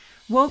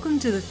Welcome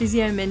to the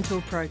Physio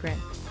Mentor Program,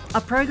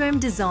 a program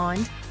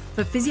designed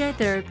for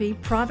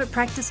physiotherapy private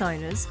practice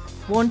owners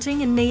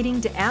wanting and needing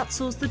to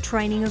outsource the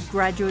training of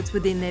graduates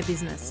within their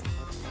business.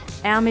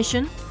 Our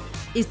mission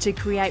is to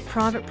create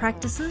private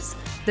practices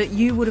that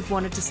you would have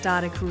wanted to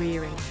start a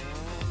career in.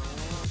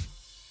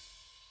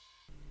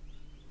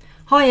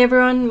 Hi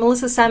everyone,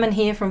 Melissa Salmon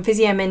here from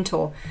Physio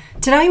Mentor.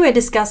 Today we're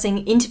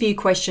discussing interview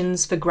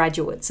questions for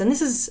graduates, and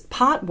this is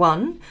part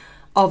one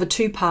of a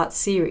two-part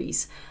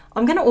series.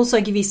 I'm going to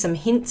also give you some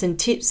hints and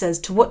tips as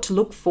to what to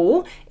look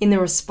for in the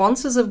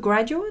responses of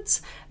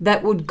graduates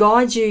that would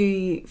guide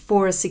you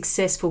for a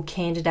successful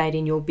candidate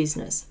in your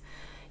business.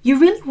 You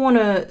really want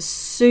to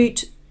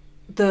suit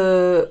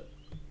the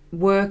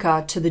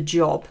worker to the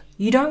job.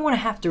 You don't want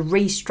to have to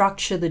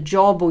restructure the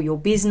job or your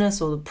business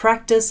or the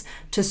practice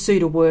to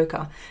suit a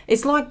worker.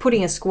 It's like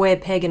putting a square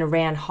peg in a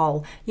round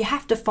hole. You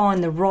have to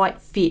find the right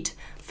fit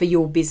for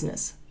your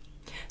business.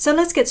 So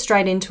let's get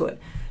straight into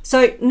it.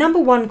 So number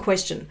one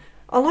question.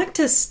 I like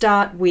to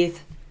start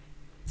with,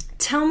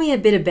 tell me a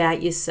bit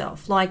about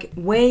yourself, like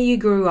where you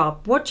grew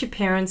up, what your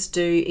parents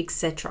do,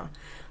 etc.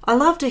 I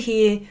love to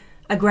hear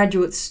a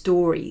graduate's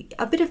story,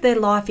 a bit of their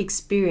life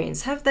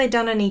experience. Have they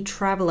done any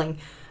travelling?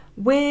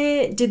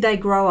 Where did they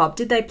grow up?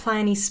 Did they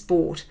play any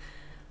sport?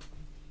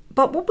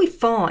 But what we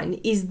find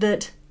is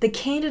that the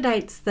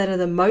candidates that are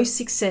the most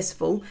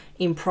successful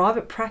in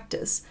private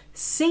practice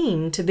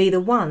seem to be the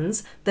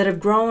ones that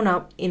have grown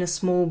up in a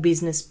small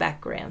business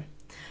background.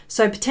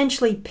 So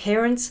potentially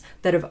parents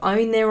that have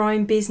owned their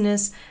own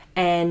business,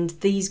 and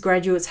these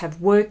graduates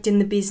have worked in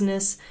the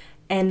business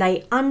and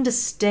they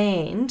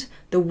understand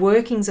the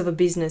workings of a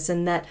business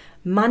and that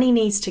money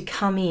needs to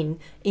come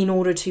in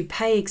order to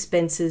pay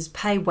expenses,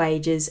 pay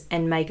wages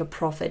and make a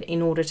profit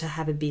in order to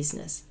have a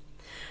business.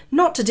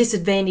 Not to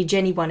disadvantage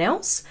anyone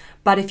else,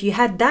 but if you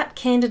had that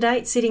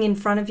candidate sitting in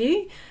front of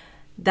you,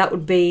 that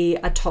would be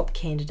a top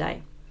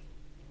candidate.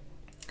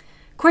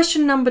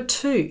 Question number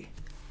 2.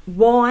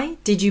 Why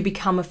did you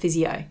become a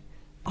physio?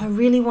 I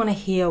really want to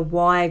hear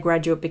why a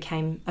graduate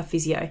became a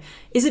physio.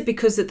 Is it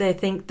because that they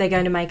think they're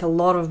going to make a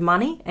lot of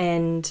money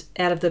and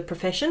out of the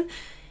profession?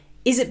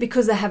 Is it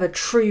because they have a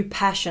true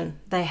passion?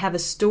 They have a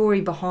story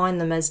behind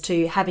them as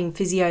to having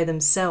physio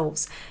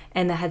themselves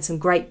and they had some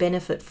great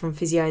benefit from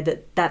physio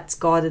that's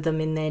guided them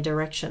in their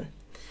direction.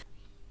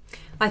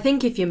 I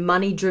think if you're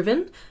money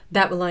driven,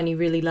 that will only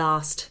really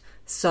last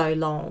so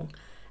long.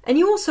 And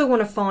you also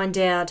want to find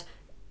out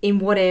in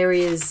what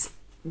areas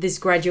this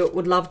graduate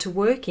would love to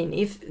work in.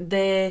 If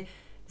their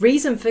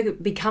reason for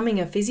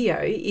becoming a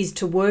physio is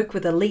to work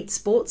with elite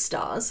sports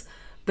stars,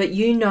 but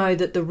you know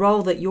that the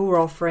role that you're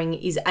offering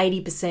is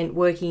 80%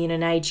 working in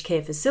an aged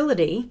care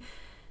facility,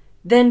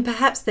 then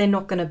perhaps they're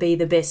not going to be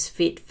the best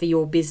fit for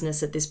your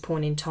business at this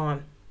point in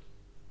time.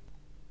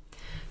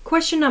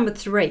 Question number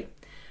 3.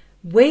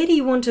 Where do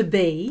you want to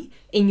be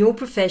in your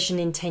profession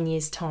in 10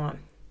 years' time?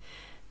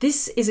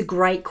 This is a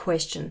great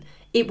question.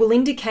 It will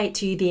indicate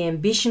to you the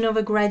ambition of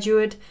a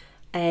graduate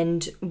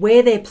and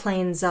where their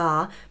plans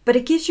are, but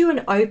it gives you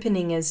an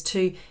opening as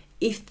to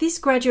if this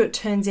graduate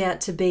turns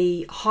out to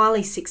be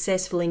highly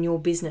successful in your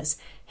business,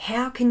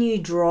 how can you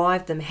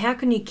drive them? How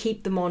can you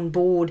keep them on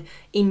board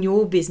in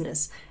your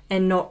business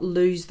and not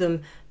lose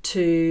them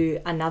to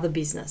another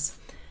business?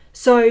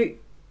 So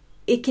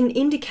it can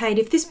indicate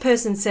if this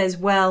person says,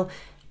 well,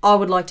 I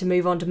would like to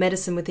move on to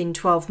medicine within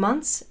 12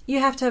 months, you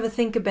have to have a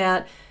think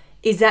about,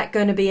 is that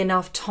going to be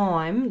enough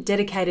time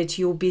dedicated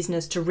to your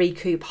business to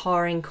recoup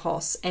hiring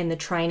costs and the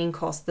training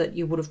costs that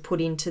you would have put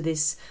into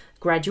this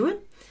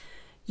graduate?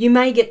 You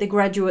may get the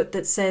graduate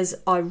that says,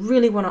 I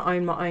really want to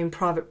own my own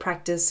private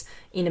practice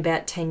in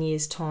about 10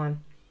 years'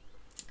 time.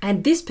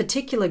 And this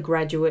particular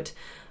graduate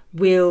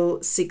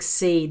will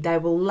succeed. They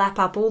will lap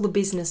up all the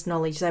business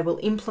knowledge. They will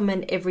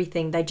implement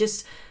everything.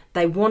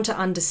 They want to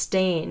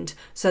understand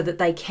so that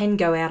they can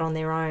go out on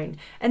their own.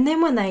 And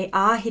then when they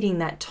are hitting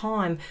that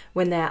time,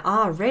 when they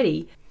are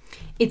ready,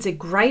 it's a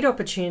great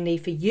opportunity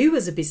for you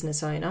as a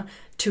business owner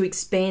to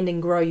expand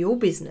and grow your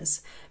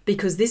business,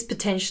 because this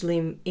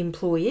potential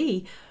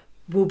employee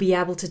will be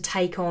able to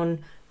take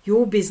on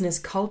your business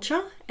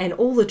culture and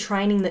all the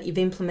training that you've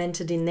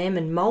implemented in them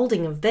and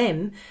molding of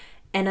them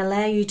and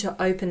allow you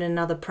to open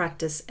another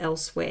practice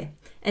elsewhere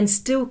and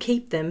still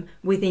keep them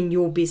within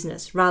your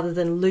business rather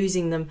than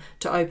losing them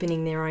to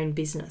opening their own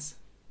business.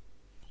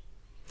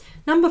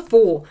 Number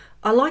 4,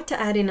 I like to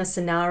add in a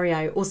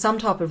scenario or some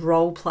type of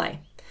role play.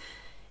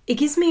 It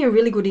gives me a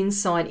really good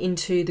insight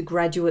into the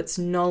graduate's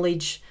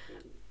knowledge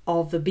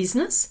of the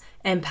business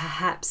and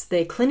perhaps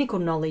their clinical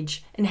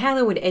knowledge and how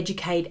they would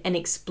educate and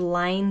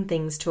explain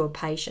things to a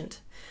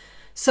patient.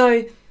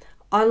 So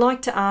I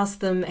like to ask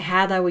them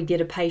how they would get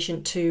a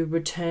patient to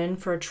return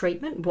for a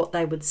treatment, what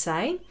they would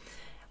say,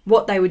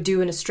 what they would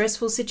do in a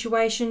stressful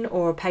situation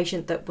or a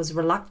patient that was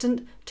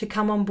reluctant to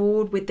come on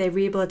board with their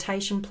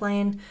rehabilitation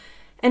plan,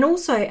 and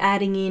also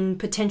adding in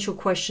potential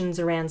questions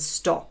around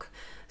stock.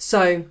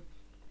 So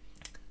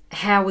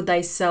how would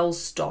they sell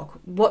stock?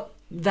 What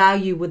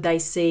value would they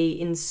see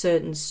in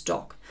certain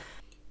stock?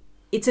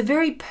 It's a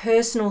very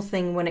personal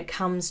thing when it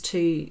comes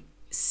to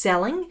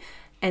selling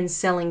and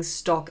selling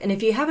stock. And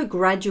if you have a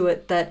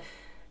graduate that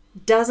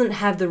doesn't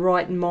have the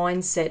right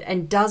mindset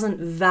and doesn't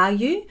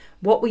value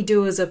what we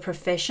do as a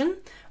profession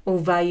or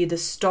value the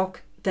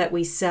stock that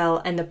we sell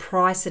and the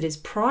price it is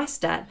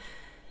priced at,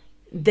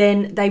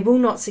 then they will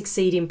not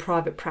succeed in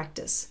private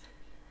practice.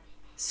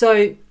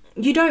 So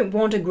you don't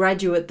want a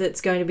graduate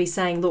that's going to be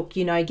saying, look,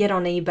 get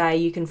on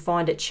eBay, you can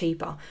find it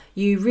cheaper.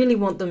 You really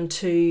want them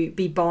to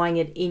be buying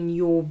it in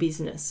your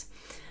business.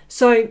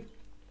 So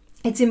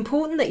it's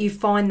important that you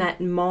find that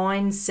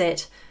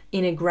mindset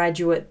in a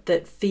graduate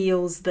that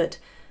feels that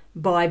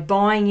by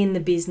buying in the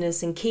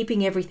business and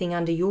keeping everything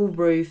under your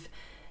roof,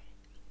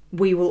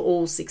 we will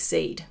all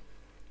succeed.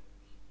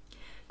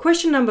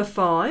 Question number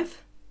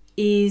 5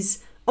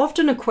 is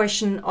often a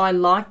question I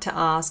like to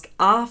ask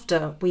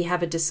after we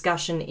have a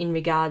discussion in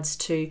regards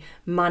to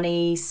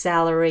money,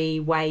 salary,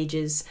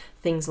 wages,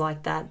 things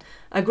like that.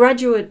 A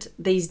graduate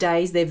these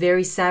days, they're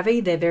very savvy,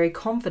 they're very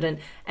confident,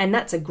 and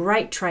that's a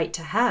great trait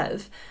to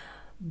have.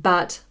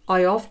 But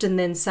I often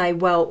then say,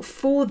 well,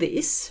 for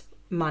this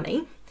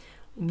money,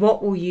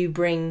 what will you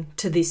bring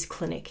to this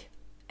clinic?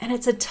 And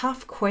it's a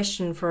tough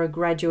question for a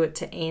graduate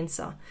to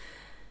answer.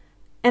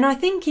 And I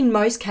think in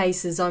most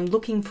cases, I'm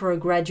looking for a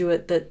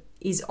graduate that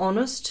is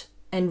honest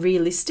and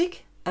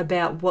realistic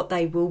about what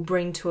they will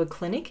bring to a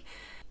clinic.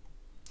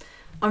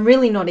 I'm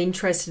really not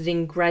interested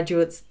in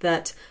graduates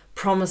that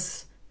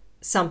promise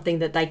something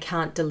that they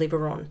can't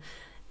deliver on.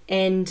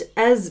 And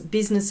as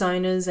business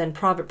owners and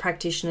private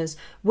practitioners,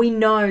 we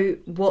know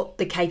what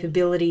the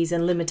capabilities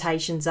and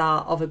limitations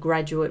are of a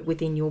graduate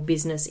within your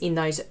business in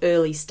those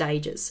early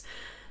stages.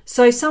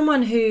 So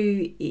someone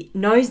who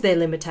knows their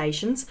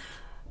limitations,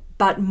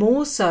 but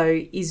more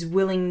so is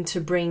willing to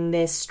bring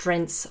their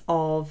strengths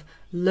of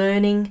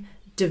learning,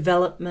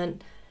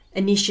 development,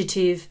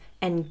 initiative,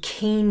 and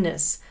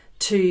keenness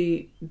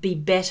to be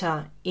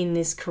better in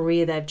this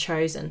career they've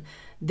chosen.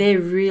 They're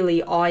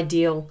really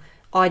ideal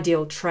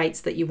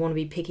traits that you want to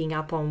be picking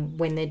up on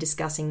when they're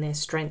discussing their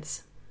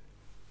strengths.